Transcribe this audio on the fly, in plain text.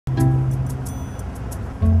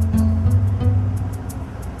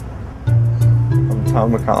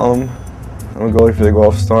Tom McCollum. I'm a goalie for the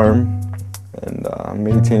Guelph Storm, and I'm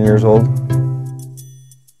 18 years old.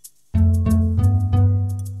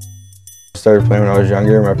 I started playing when I was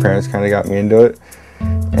younger. My parents kind of got me into it,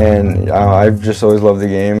 and I've just always loved the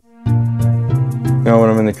game. You know, when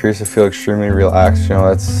I'm in the crease, I feel extremely relaxed. You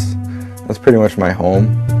know, that's pretty much my home.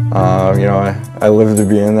 You know, I live to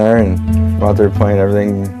be in there, and I'm out there playing.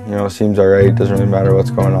 Everything, you know, seems all right. Doesn't really matter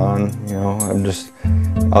what's going on. You know, I'm just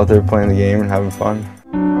out there playing the game and having fun.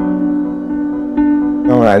 You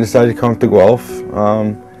know, when I decided to come up to Guelph,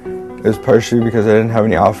 it was partially because I didn't have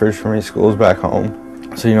any offers from any schools back home.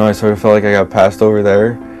 So, you know, I sort of felt like I got passed over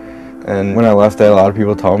there. And when I left, a lot of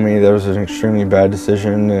people told me that was an extremely bad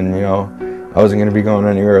decision, and, you know, I wasn't going to be going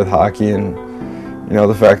anywhere with hockey. And, you know,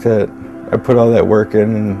 the fact that I put all that work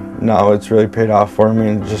in, and now it's really paid off for me,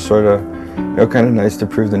 and just sort of, you know, kind of nice to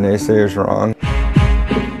prove the naysayers wrong.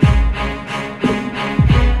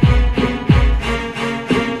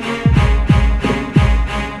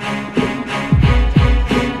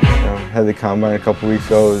 Had the combine a couple weeks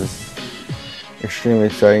ago. It was extremely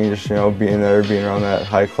exciting, just, you know, being there, being around that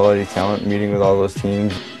high quality talent, meeting with all those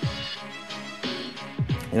teams.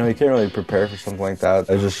 You know, you can't really prepare for something like that.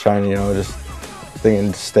 I was just trying to, you know, just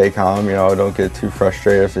thinking to stay calm, you know, don't get too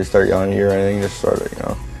frustrated if they start yelling at you or anything. Just sort of, you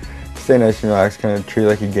know, stay nice and relaxed, kind of treat it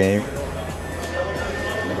like a game.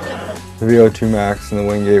 The VO2 max and the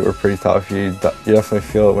Wingate were pretty tough. You definitely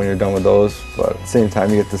feel it when you're done with those, but at the same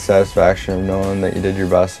time you get the satisfaction of knowing that you did your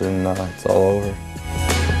best and it's all over.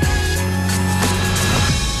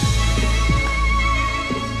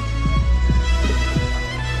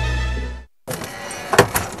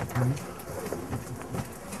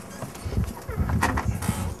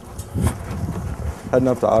 Heading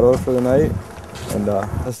up to Ottawa for the night, and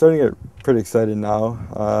I'm starting to get pretty excited now.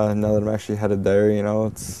 Now that I'm actually headed there, you know,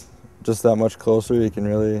 it's just that much closer. You can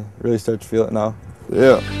really start to feel it now.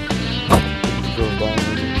 Yeah.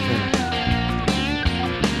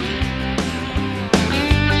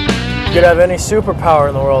 If you could have any superpower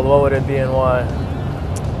in the world, what would it be and why?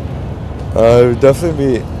 It would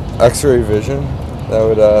definitely be X-ray vision. That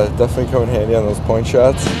would definitely come in handy on those point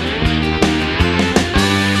shots.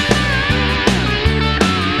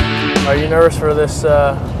 Are you nervous for this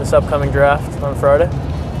upcoming draft on Friday?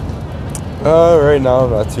 Right now I'm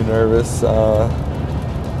not too nervous.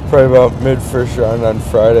 Probably about mid-first round on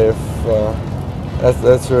Friday. If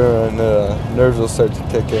that's where the nerves will start to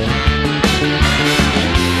kick in.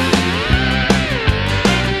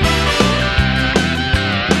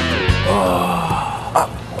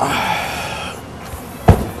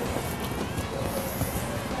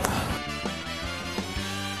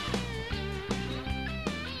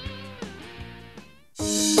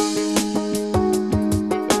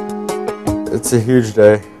 It's a huge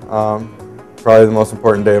day, probably the most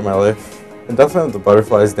important day of my life. I definitely have the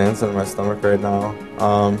butterflies dancing in my stomach right now.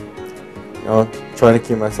 You know, trying to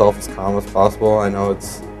keep myself as calm as possible. I know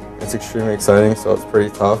it's extremely exciting, so it's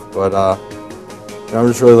pretty tough, but you know, I'm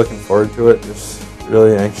just really looking forward to it. Just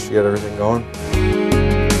really anxious to get everything going.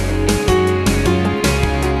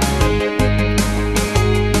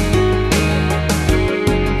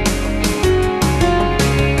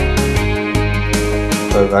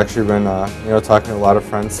 I've actually been, you know, talking to a lot of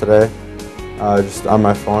friends today. Just on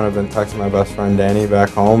my phone, I've been texting my best friend Danny back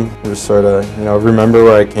home. Just sort of, you know, remember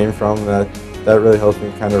where I came from. That really helps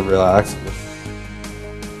me kind of relax.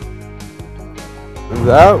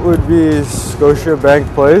 That would be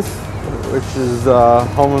Scotiabank Place, which is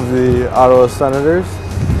home of the Ottawa Senators.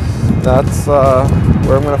 That's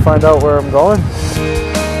where I'm going to find out where I'm going.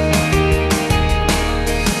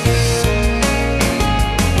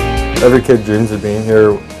 Every kid dreams of being here,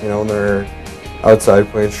 you know, when they're outside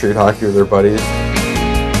playing street hockey with their buddies.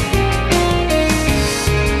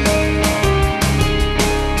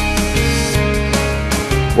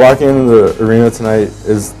 Walking into the arena tonight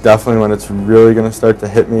is definitely when it's really going to start to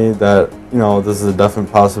hit me that, you know, this is a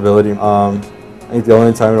definite possibility. I think the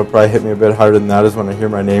only time it'll probably hit me a bit harder than that is when I hear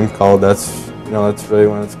my name called. That's, you know, that's really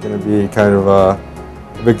when it's going to be kind of a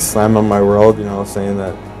big slam on my world, you know, saying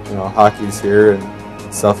that, you know, hockey's here and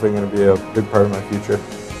it's definitely going to be a big part of my future.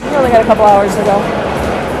 We only got a couple hours to go.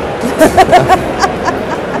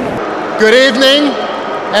 Good evening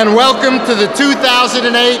and welcome to the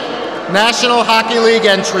 2008 National Hockey League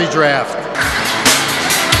Entry Draft.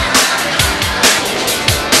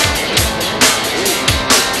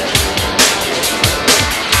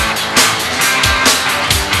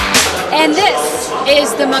 And this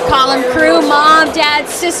is the McCollum crew, mom, dad,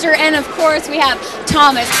 sister, and of course we have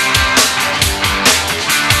Thomas.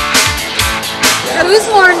 Who's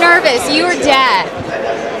more nervous, you or Dad?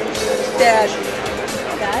 Dad.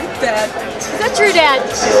 Dad? Dad. that true, Dad?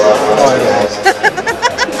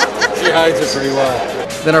 She hides it pretty well.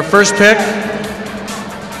 Then our first pick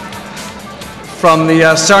from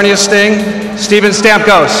the Sarnia Sting, Steven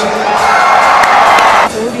Stamkos.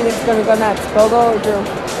 So who do you think is going to go next, Bogo or Drew?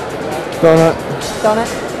 Donut. Donut?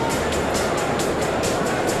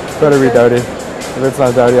 Better be Doughty. If it's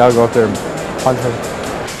not Doughty, I'll go up there and punch him.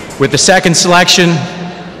 With the second selection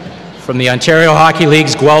from the Ontario Hockey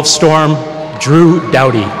League's Guelph Storm, Drew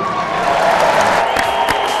Doughty.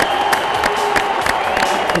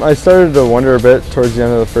 I started to wonder a bit towards the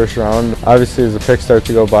end of the first round. Obviously, as the picks start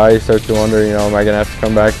to go by, you start to wonder, you know, am I going to have to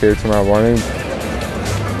come back here tomorrow morning?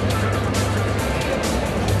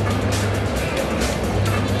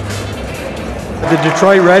 The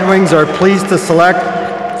Detroit Red Wings are pleased to select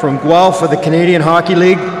from Guelph for the Canadian Hockey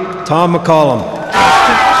League, Tom McCollum.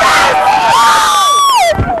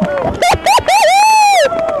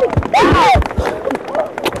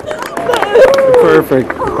 Perfect.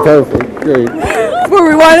 Great. That's where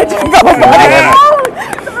we wanted to go.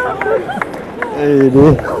 Hey,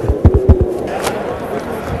 dude.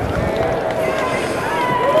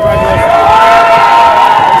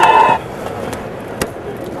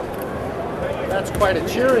 That's quite a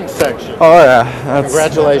cheering section. Oh yeah.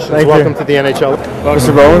 Congratulations. Thank Welcome you. to the NHL.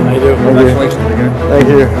 Mr. Bowen? I do. Congratulations again. Thank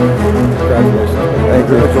you. Congratulations. Thank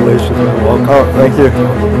you. Congratulations. Welcome. Oh, thank you.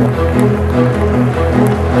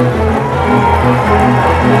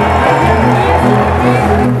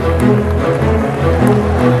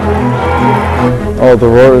 Oh, the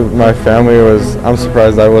roar of my family was, I'm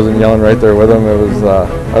surprised I wasn't yelling right there with them. It was,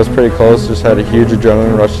 I was pretty close, just had a huge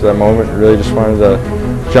adrenaline rush to that moment. Really just wanted to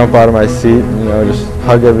jump out of my seat, you know, just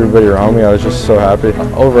hug everybody around me. I was just so happy.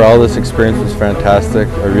 Overall, this experience was fantastic.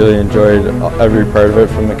 I really enjoyed every part of it,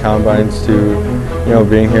 from the combines to, you know,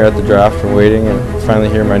 being here at the draft and waiting and finally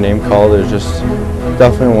hearing my name called. It was just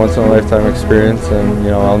definitely a once-in-a-lifetime experience, and,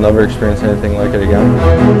 you know, I'll never experience anything like it again.